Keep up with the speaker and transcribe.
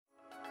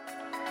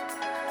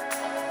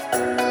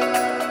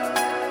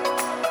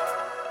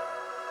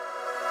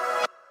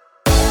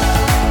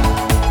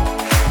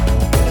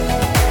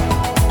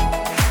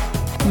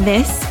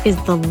This is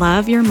the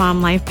Love Your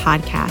Mom Life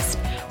podcast,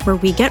 where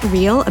we get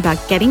real about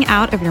getting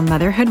out of your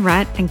motherhood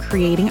rut and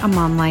creating a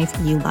mom life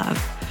you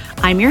love.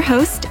 I'm your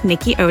host,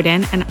 Nikki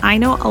Oden, and I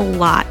know a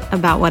lot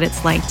about what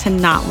it's like to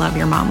not love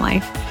your mom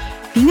life.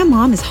 Being a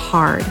mom is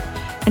hard,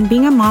 and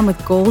being a mom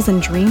with goals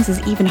and dreams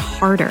is even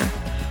harder.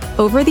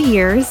 Over the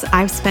years,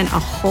 I've spent a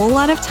whole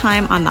lot of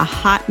time on the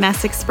Hot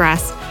Mess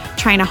Express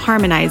trying to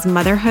harmonize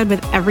motherhood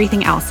with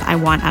everything else I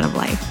want out of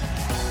life.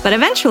 But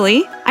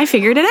eventually, I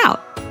figured it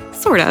out.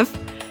 Sort of.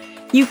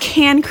 You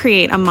can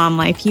create a mom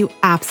life you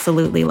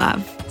absolutely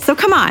love. So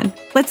come on,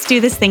 let's do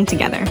this thing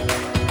together.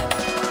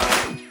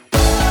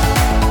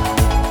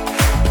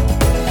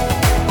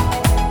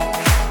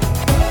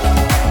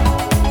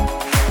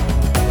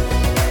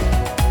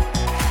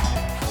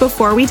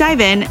 Before we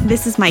dive in,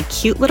 this is my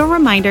cute little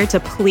reminder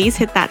to please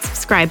hit that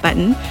subscribe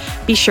button.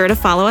 Be sure to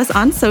follow us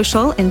on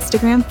social,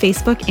 Instagram,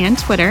 Facebook, and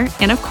Twitter.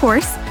 And of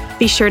course,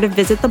 be sure to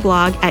visit the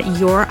blog at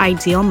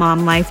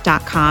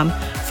youridealmomlife.com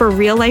for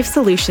real-life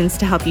solutions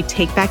to help you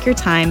take back your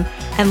time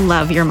and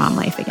love your mom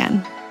life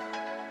again.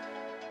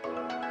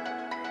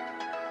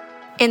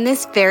 In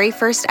this very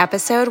first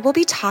episode, we'll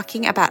be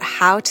talking about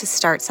how to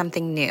start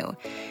something new,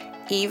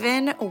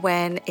 even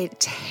when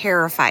it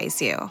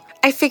terrifies you.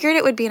 I figured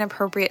it would be an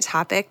appropriate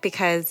topic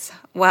because,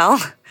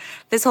 well,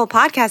 this whole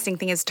podcasting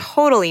thing is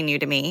totally new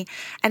to me,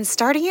 and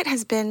starting it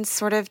has been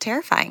sort of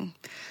terrifying.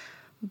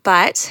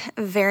 But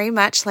very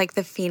much like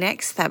the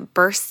phoenix that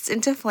bursts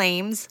into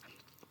flames,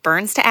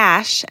 burns to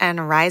ash,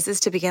 and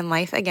rises to begin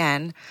life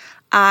again,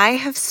 I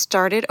have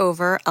started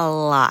over a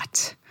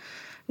lot.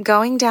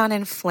 Going down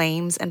in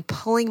flames and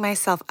pulling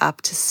myself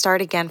up to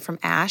start again from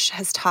ash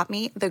has taught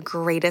me the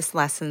greatest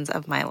lessons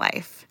of my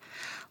life.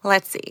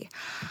 Let's see.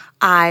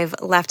 I've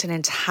left an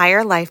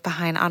entire life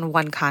behind on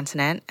one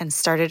continent and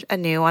started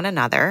anew on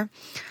another.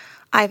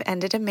 I've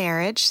ended a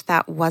marriage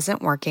that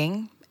wasn't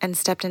working and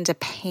stepped into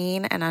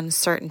pain and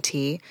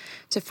uncertainty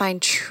to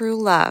find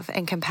true love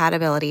and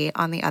compatibility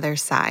on the other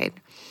side.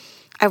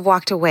 I've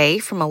walked away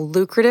from a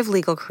lucrative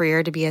legal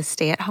career to be a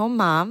stay-at-home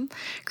mom,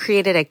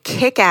 created a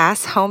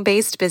kick-ass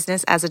home-based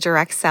business as a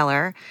direct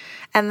seller,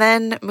 and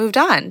then moved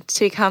on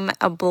to become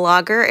a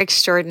blogger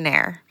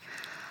extraordinaire.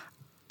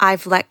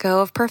 I've let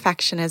go of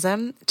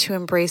perfectionism to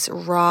embrace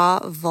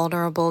raw,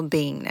 vulnerable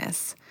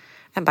beingness.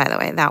 And by the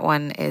way, that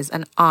one is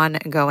an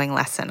ongoing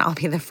lesson, I'll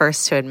be the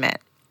first to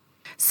admit.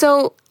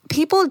 So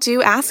people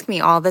do ask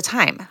me all the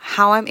time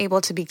how I'm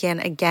able to begin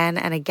again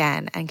and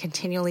again and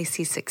continually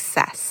see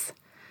success.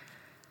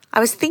 I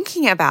was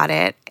thinking about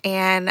it,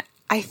 and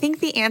I think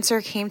the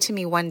answer came to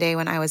me one day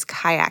when I was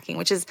kayaking,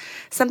 which is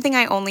something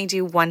I only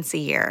do once a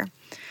year.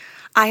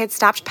 I had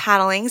stopped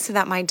paddling so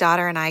that my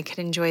daughter and I could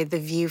enjoy the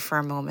view for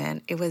a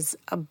moment. It was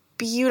a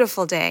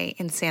beautiful day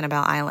in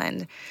Sanibel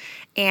Island,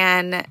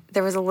 and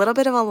there was a little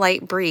bit of a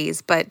light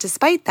breeze, but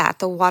despite that,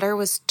 the water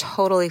was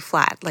totally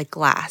flat, like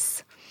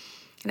glass.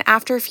 And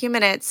after a few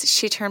minutes,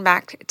 she turned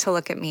back to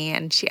look at me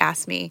and she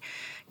asked me,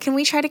 "Can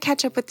we try to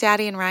catch up with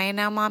Daddy and Ryan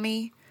now,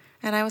 Mommy?"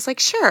 And I was like,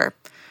 "Sure."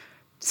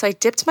 So I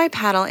dipped my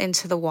paddle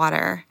into the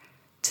water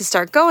to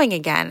start going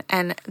again,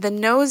 and the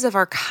nose of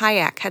our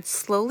kayak had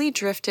slowly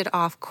drifted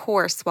off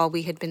course while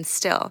we had been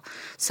still.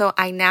 So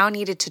I now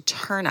needed to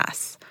turn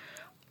us.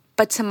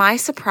 But to my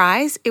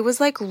surprise, it was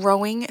like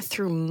rowing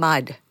through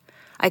mud.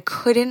 I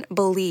couldn't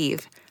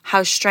believe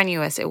how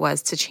strenuous it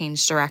was to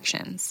change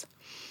directions.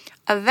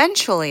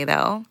 Eventually,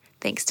 though,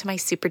 thanks to my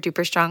super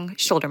duper strong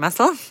shoulder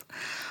muscles,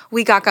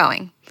 we got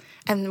going.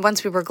 And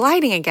once we were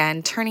gliding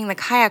again, turning the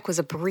kayak was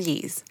a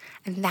breeze.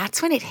 And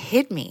that's when it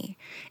hit me.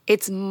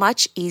 It's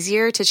much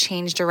easier to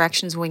change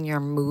directions when you're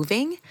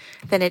moving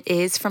than it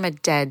is from a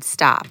dead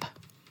stop.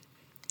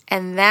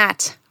 And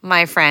that,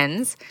 my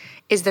friends,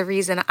 is the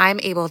reason I'm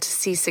able to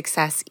see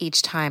success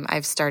each time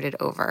I've started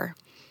over.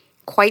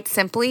 Quite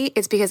simply,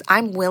 it's because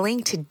I'm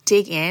willing to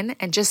dig in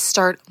and just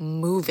start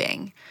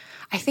moving.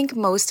 I think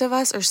most of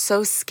us are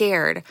so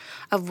scared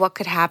of what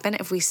could happen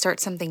if we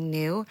start something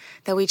new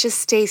that we just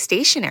stay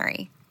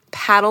stationary,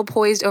 paddle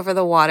poised over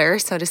the water,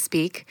 so to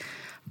speak,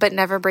 but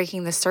never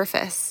breaking the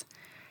surface.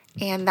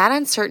 And that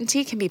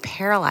uncertainty can be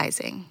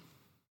paralyzing.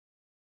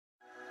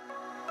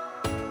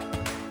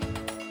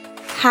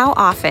 How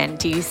often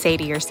do you say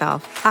to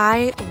yourself,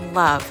 "I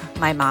love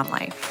my mom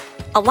life"?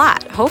 A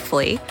lot,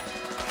 hopefully.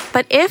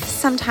 But if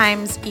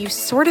sometimes you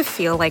sort of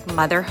feel like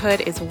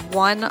motherhood is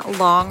one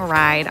long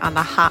ride on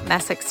the Hot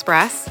Mess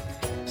Express,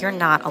 you're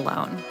not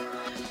alone.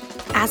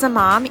 As a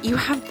mom, you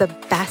have the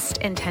best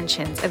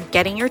intentions of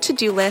getting your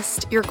to-do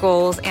list, your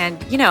goals,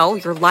 and,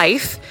 your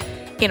life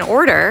in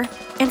order.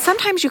 And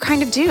sometimes you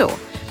kind of do.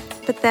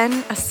 But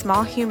then a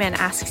small human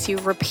asks you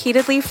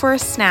repeatedly for a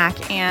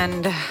snack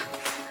and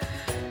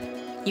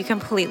you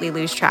completely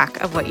lose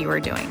track of what you are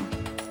doing.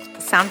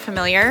 Sound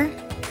familiar?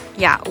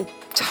 Yeah,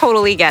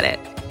 totally get it.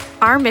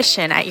 Our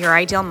mission at Your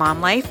Ideal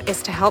Mom Life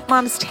is to help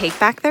moms take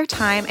back their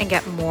time and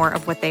get more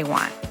of what they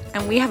want.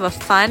 And we have a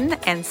fun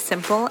and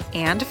simple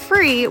and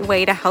free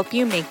way to help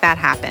you make that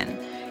happen.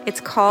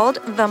 It's called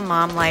the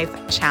Mom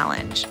Life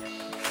Challenge.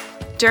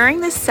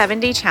 During this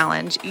 7-day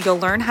challenge, you'll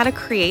learn how to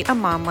create a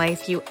mom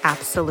life you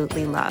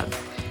absolutely love.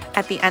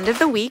 At the end of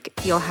the week,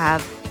 you'll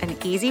have an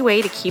easy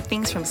way to keep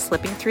things from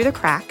slipping through the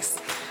cracks,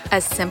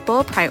 a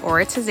simple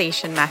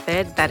prioritization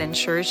method that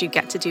ensures you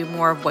get to do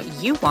more of what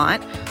you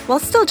want while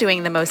still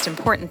doing the most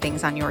important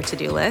things on your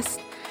to-do list,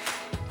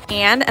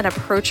 and an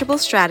approachable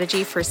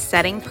strategy for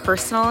setting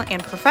personal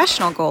and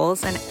professional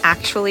goals and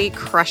actually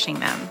crushing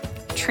them.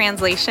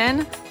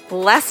 Translation: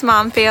 less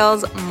mom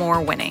fails,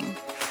 more winning.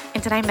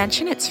 And did I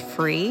mention it's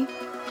free?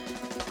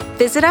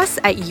 Visit us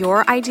at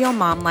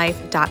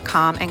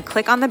youridealmomlife.com and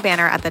click on the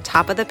banner at the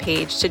top of the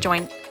page to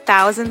join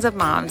thousands of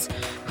moms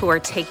who are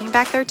taking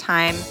back their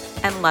time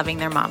and loving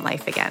their mom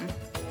life again.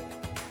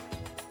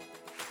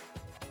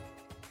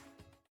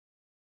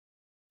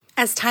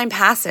 As time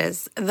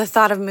passes, the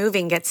thought of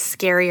moving gets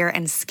scarier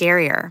and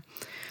scarier.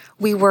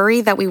 We worry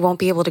that we won't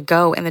be able to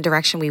go in the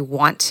direction we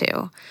want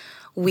to.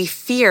 We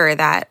fear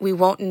that we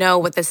won't know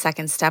what the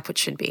second step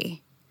should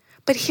be.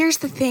 But here's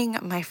the thing,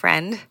 my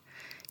friend.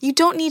 You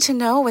don't need to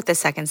know what the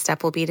second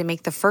step will be to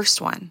make the first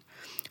one.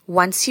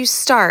 Once you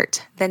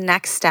start, the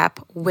next step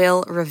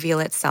will reveal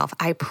itself.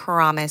 I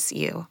promise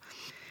you.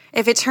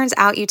 If it turns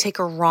out you take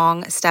a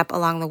wrong step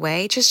along the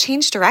way, just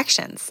change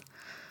directions.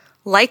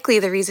 Likely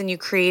the reason you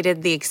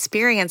created the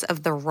experience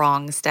of the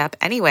wrong step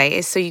anyway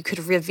is so you could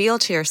reveal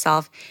to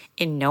yourself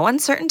in no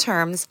uncertain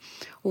terms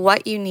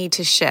what you need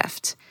to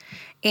shift.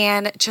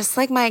 And just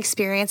like my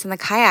experience in the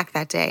kayak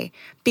that day,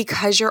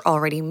 because you're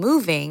already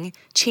moving,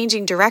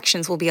 changing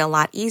directions will be a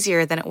lot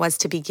easier than it was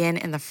to begin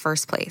in the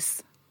first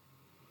place.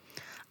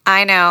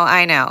 I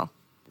know.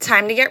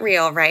 Time to get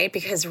real, right?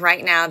 Because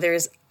right now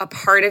there's a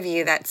part of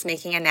you that's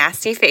making a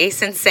nasty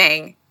face and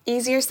saying,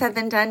 easier said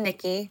than done,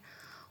 Nikki.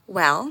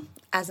 Well,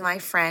 as my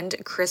friend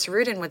Chris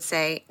Rudin would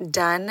say,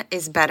 done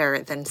is better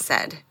than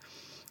said.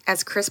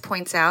 As Chris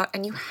points out,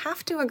 and you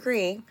have to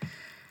agree,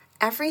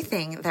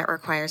 everything that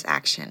requires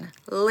action,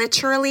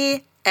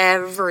 literally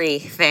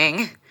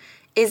everything,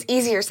 is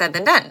easier said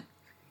than done.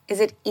 Is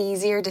it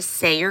easier to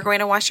say you're going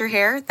to wash your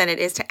hair than it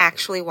is to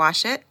actually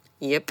wash it?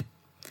 Yep.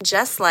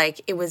 Just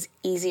like it was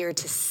easier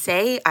to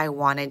say I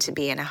wanted to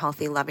be in a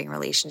healthy, loving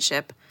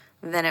relationship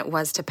than it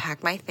was to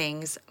pack my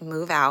things,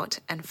 move out,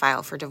 and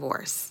file for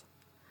divorce.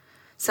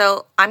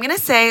 So I'm going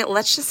to say,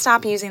 let's just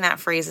stop using that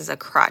phrase as a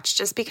crutch.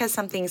 Just because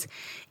something's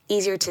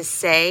easier to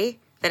say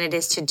than it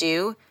is to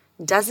do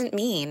doesn't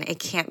mean it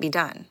can't be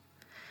done.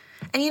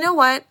 And you know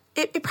what?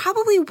 It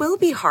probably will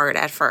be hard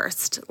at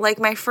first, like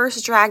my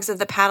first drags of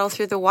the paddle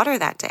through the water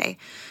that day.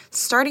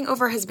 Starting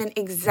over has been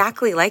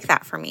exactly like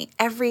that for me.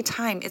 Every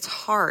time it's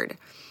hard,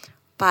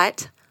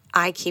 but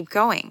I keep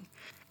going.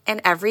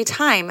 And every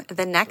time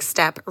the next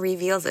step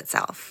reveals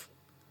itself.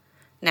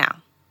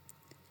 Now,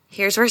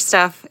 here's where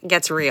stuff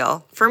gets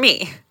real for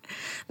me.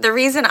 The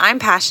reason I'm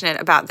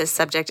passionate about this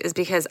subject is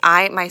because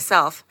I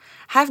myself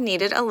have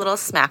needed a little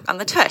smack on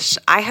the tush.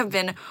 I have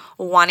been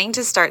wanting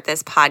to start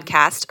this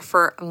podcast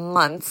for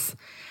months,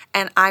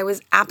 and I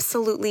was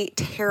absolutely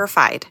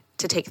terrified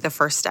to take the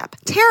first step.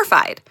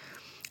 Terrified.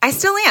 I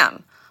still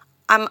am.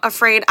 I'm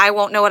afraid I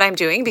won't know what I'm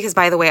doing because,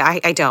 by the way,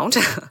 I don't.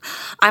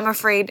 I'm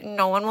afraid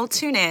no one will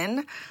tune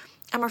in.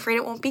 I'm afraid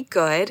it won't be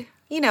good.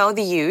 You know,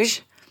 the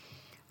usual.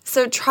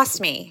 So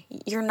trust me,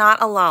 you're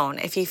not alone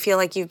if you feel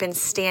like you've been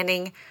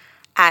standing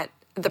at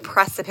the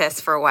precipice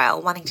for a while,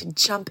 wanting to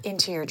jump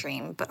into your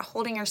dream, but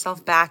holding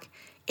yourself back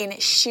in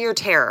sheer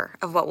terror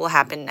of what will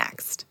happen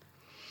next.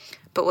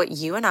 But what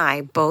you and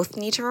I both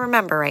need to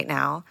remember right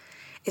now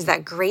is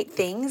that great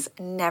things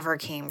never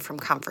came from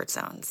comfort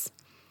zones.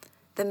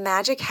 The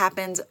magic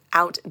happens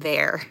out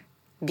there,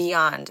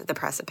 beyond the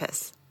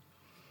precipice.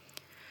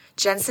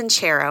 Jen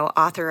Sincero,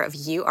 author of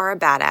You Are a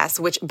Badass,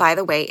 which, by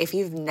the way, if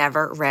you've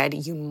never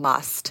read, you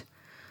must,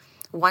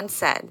 once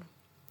said,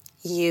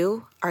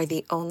 "You are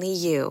the only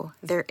you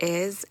there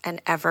is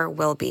and ever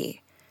will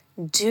be.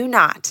 Do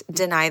not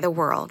deny the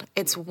world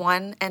its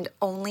one and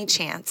only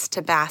chance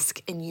to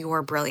bask in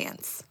your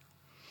brilliance."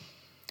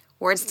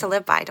 Words to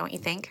live by, don't you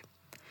think?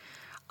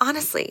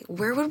 Honestly,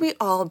 where would we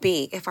all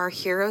be if our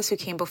heroes who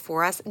came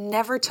before us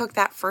never took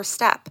that first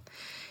step?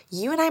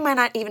 You and I might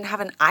not even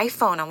have an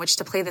iPhone on which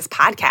to play this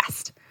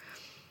podcast.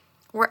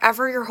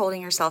 Wherever you're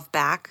holding yourself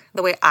back,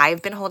 the way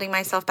I've been holding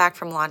myself back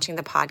from launching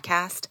the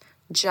podcast,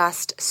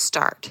 just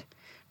start.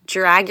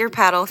 Drag your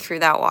paddle through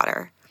that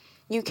water.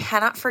 You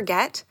cannot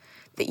forget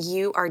that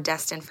you are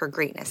destined for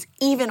greatness,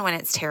 even when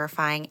it's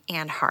terrifying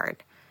and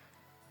hard.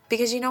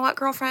 Because you know what,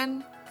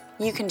 girlfriend?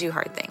 You can do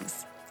hard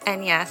things.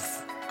 And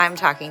yes, I'm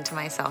talking to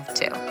myself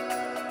too.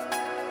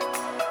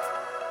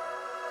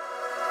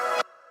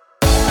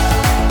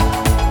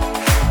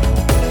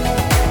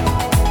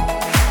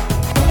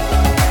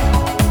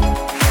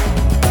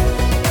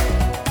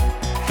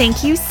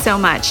 Thank you so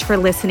much for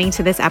listening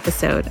to this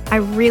episode. I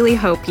really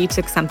hope you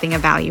took something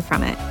of value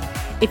from it.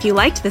 If you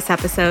liked this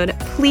episode,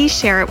 please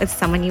share it with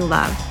someone you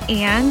love,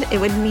 and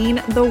it would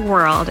mean the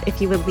world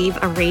if you would leave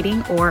a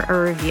rating or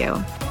a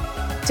review.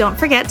 Don't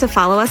forget to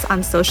follow us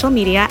on social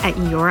media at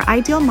Your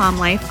Ideal Mom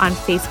Life on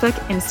Facebook,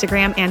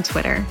 Instagram, and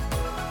Twitter.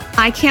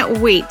 I can't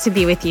wait to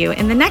be with you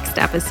in the next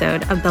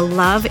episode of the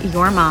Love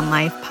Your Mom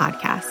Life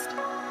podcast.